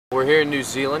We're here in New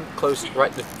Zealand, close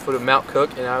right at the foot of Mount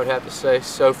Cook, and I would have to say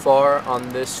so far on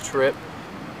this trip,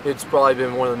 it's probably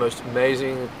been one of the most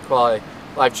amazing, probably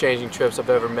life-changing trips I've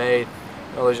ever made.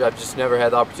 I've just never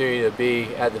had the opportunity to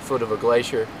be at the foot of a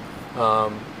glacier,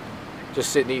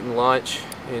 just sitting eating lunch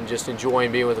and just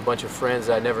enjoying being with a bunch of friends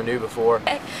that I never knew before.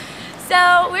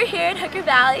 So we're here in Hooker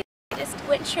Valley. We just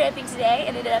went tramping today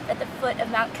and ended up at the foot of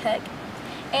Mount Cook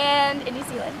and in New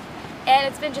Zealand. And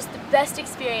it's been just the best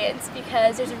experience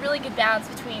because there's a really good balance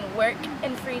between work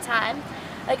and free time.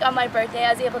 Like on my birthday,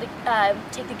 I was able to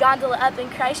take the gondola up in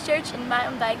Christchurch and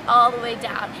mountain bike all the way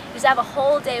down. Just have a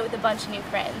whole day with a bunch of new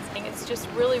friends. It's just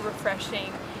really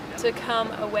refreshing to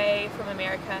come away from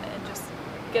America and just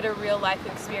get a real life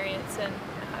experience and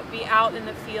be out in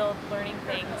the field learning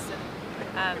things,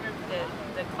 and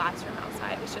the classroom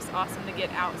outside. It's just awesome to get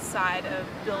outside of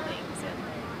buildings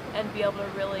and be able to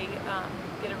really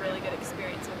get a really good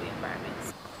experience with the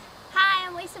environments. Hi,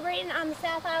 I'm Lisa Breeden on the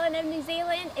South Island of New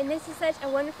Zealand, and this is such a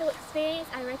wonderful experience.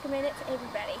 I recommend it to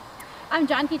everybody. I'm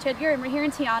John P. Chudger, and we're here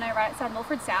in Tiana, right outside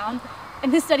Milford Sound.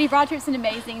 And this study abroad trip's been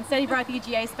amazing. Study abroad with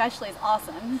UGA especially is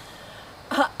awesome.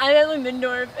 I'm Emily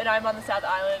Mindorf, and I'm on the South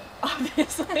Island,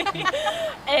 obviously.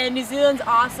 And New Zealand's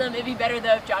awesome. It'd be better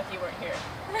though if Jockey weren't here.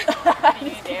 What do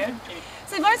you do?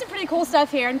 So we've learned some pretty cool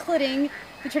stuff here, including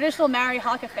the traditional Maori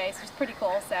haka face, which is pretty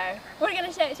cool. So We're going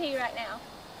to show it to you right now.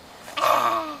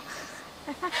 Oh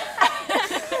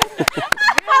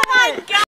my God!